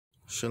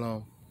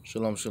Shalom,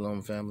 shalom,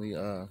 shalom, family.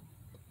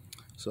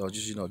 So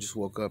just just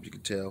woke up. You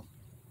can tell,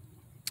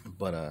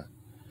 but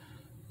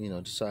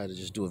decided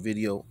to just do a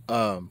video.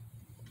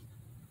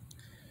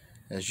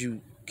 As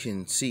you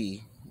can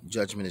see,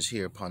 judgment is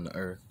here upon the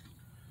earth.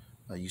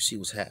 You see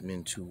what's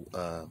happening to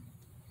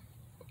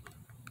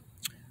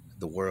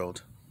the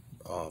world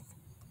of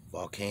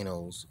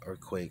volcanoes,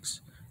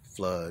 earthquakes,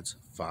 floods,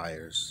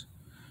 fires.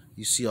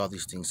 You see all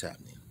these things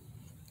happening.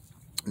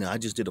 Now, I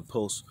just did a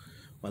post.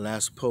 My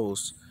last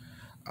post,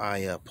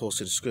 I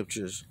posted the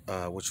scriptures,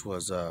 which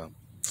was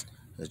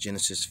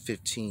Genesis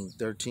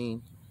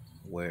 15:13,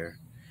 where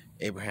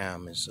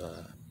Abraham is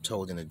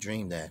told in a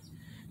dream that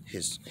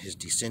his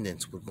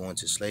descendants would go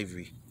into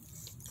slavery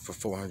for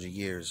 400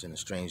 years in a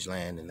strange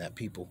land, and that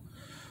people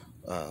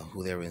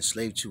who they were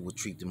enslaved to would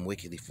treat them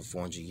wickedly for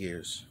 400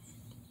 years.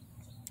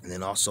 And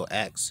then also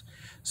Acts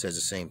says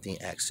the same thing.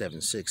 Acts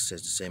 7:6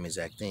 says the same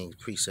exact thing,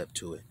 precept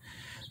to it,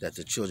 that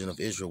the children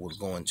of Israel would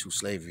go into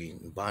slavery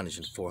and bondage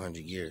in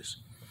 400 years.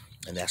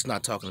 And that's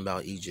not talking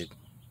about Egypt.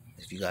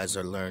 If you guys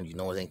are learned, you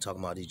know it ain't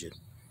talking about Egypt.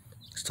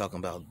 It's talking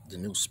about the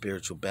new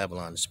spiritual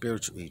Babylon, the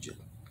spiritual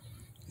Egypt.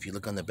 If you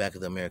look on the back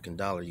of the American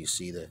dollar, you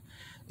see that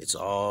it's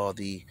all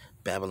the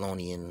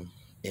Babylonian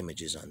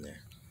images on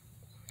there.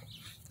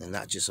 And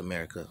not just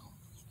America,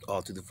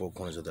 all through the four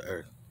corners of the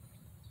earth.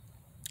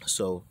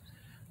 So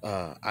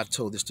I've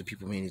told this to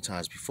people many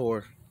times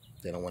before.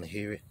 They don't want to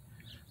hear it.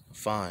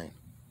 Fine.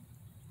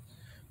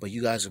 But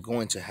you guys are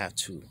going to have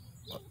to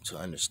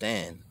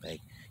understand,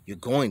 like, you're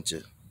going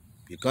to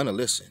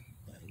listen.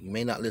 You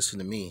may not listen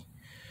to me,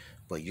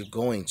 but you're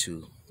going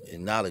to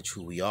acknowledge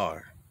who we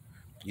are.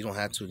 You don't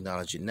have to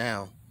acknowledge it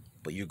now,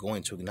 but you're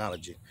going to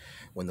acknowledge it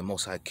when the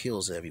Most High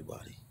kills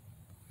everybody.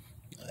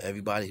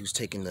 Everybody who's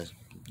taking the,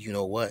 you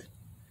know what,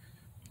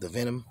 the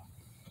venom,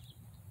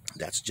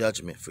 that's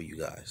judgment for you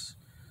guys.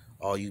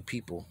 All you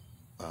people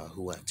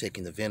who have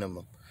taken the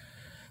venom,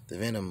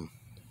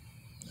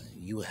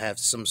 you have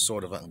some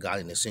sort of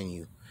ungodliness in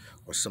you,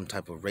 or some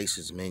type of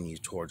racism in you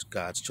towards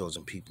God's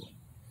chosen people.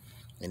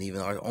 And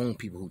even our own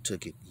people who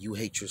took it, you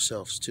hate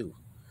yourselves too.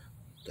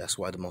 That's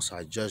why the Most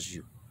High judged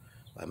you.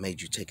 I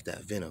made you take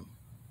that venom.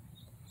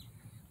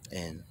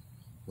 And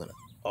when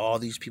all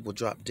these people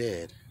drop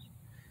dead,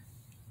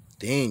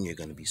 then you're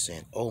going to be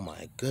saying, oh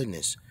my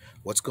goodness,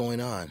 what's going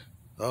on?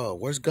 Oh,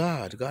 where's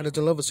God? God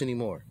doesn't love us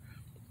anymore.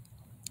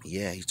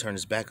 Yeah, he turned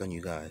his back on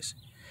you guys.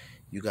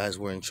 You guys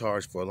were in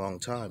charge for a long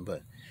time,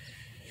 but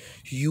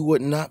you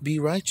would not be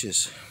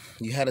righteous.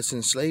 You had us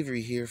in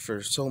slavery here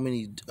for so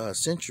many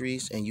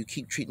centuries, and you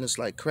keep treating us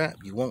like crap.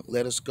 You won't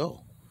let us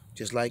go.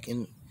 Just like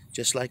in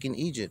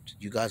Egypt,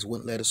 you guys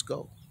wouldn't let us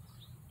go.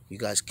 You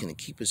guys can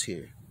keep us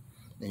here,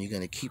 and you're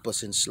going to keep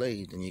us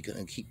enslaved, and you're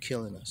going to keep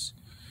killing us,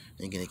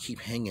 and you're going to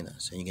keep hanging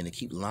us, and you're going to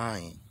keep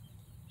lying.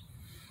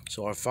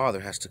 So our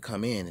Father has to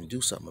come in and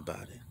do something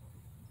about it.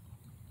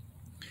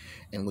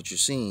 And what you're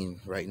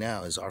seeing right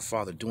now is our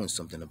Father doing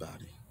something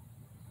about it.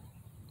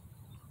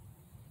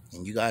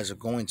 And you guys are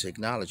going to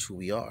acknowledge who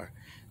we are.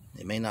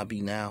 It may not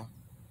be now,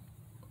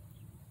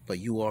 but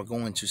you are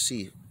going to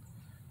see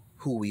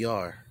who we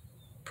are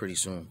pretty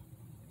soon.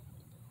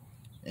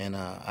 And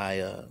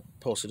I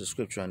posted a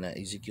scripture on that,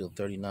 Ezekiel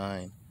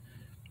 39,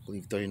 I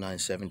believe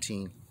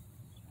 39:17,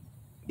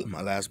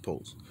 my last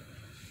post.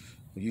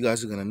 You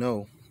guys are going to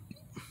know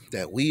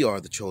that we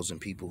are the chosen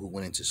people who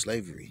went into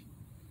slavery.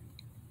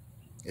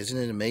 Isn't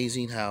it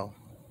amazing how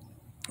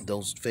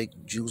those fake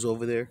Jews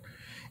over there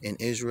in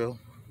Israel,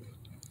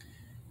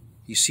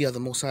 you see how the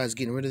Most High is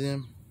getting rid of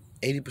them?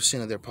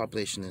 80% of their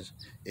population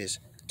is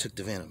took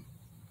the venom.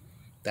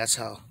 That's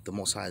how the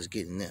Most High is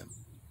getting them.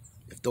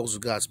 If those are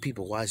God's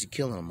people, why is he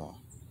killing them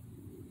all?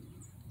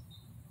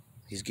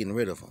 He's getting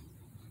rid of them.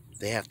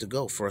 They have to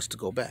go for us to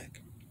go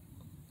back.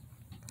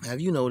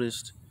 Have you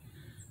noticed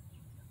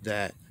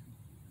that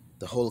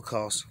the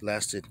Holocaust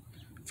lasted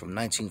from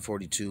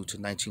 1942 to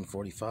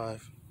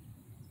 1945?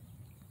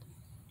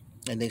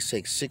 And they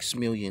say 6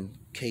 million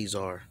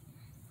Khazar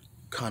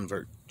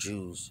convert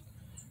Jews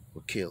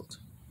were killed.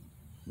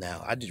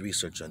 Now, I did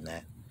research on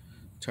that.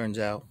 Turns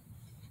out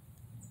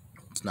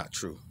it's not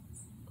true.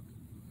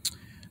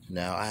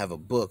 Now, I have a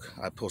book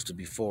I posted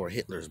before,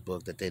 Hitler's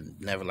book, that they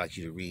never like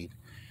you to read,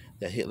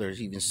 that Hitler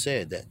even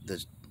said that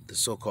the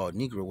so-called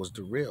Negro was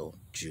the real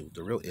Jew,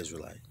 the real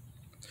Israelite.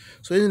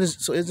 So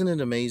isn't it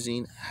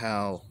amazing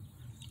how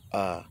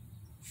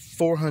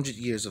 400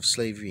 years of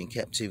slavery and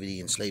captivity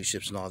and slave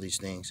ships and all these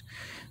things,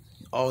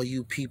 all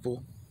you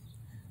people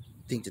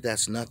think that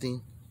that's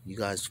nothing? You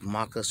guys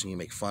mock us and you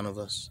make fun of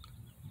us.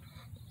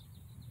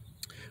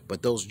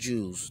 But those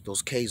Jews,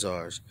 those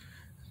Khazars,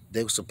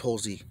 they were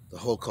supposedly the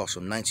Holocaust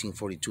from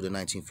 1942 to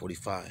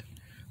 1945.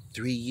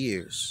 3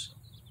 years.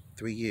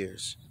 3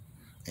 years.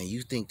 And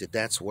you think that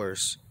that's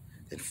worse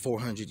than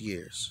 400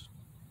 years.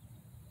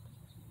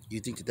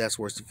 You think that that's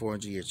worse than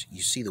 400 years.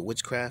 You see the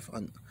witchcraft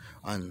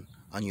on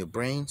your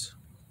brains?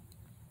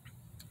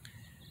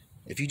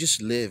 If you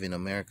just live in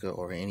America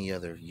or any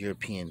other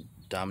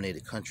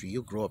European-dominated country,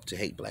 you'll grow up to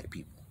hate black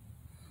people.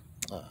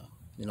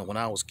 When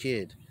I was a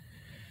kid,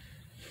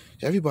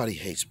 Everybody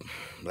hates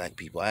black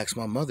people. I asked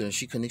my mother, and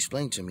she couldn't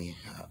explain to me.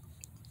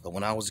 But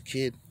when I was a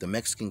kid, the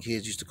Mexican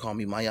kids used to call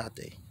me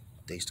Mayate.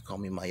 They used to call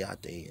me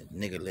Mayate and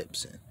nigger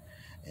lips,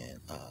 and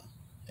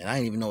I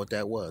didn't even know what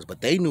that was. But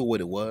they knew what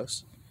it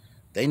was.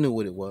 They knew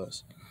what it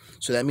was.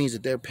 So that means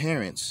that their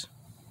parents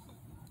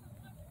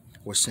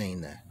were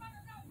saying that.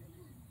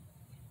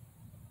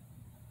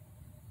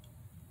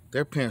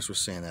 Their parents were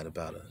saying that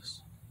about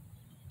us.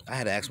 I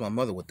had to ask my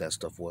mother what that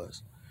stuff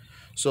was.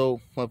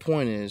 So my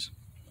point is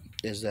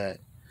that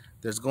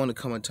there's going to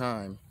come a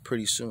time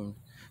pretty soon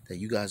that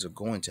you guys are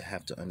going to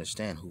have to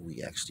understand who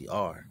we actually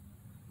are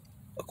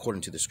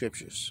according to the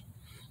scriptures.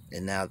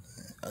 And now,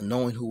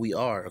 knowing who we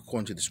are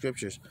according to the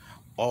scriptures,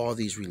 all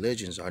these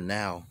religions are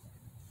now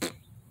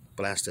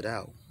blasted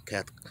out.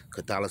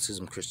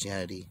 Catholicism,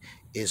 Christianity,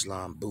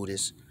 Islam,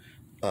 Buddhist,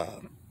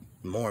 uh,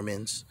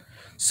 Mormons,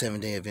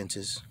 Seventh-day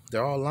Adventists,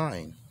 they're all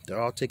lying. They're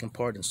all taking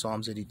part in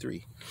Psalms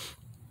 83.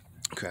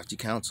 Crafty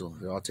Council,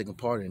 they're all taking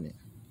part in it.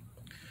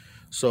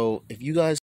 So if you guys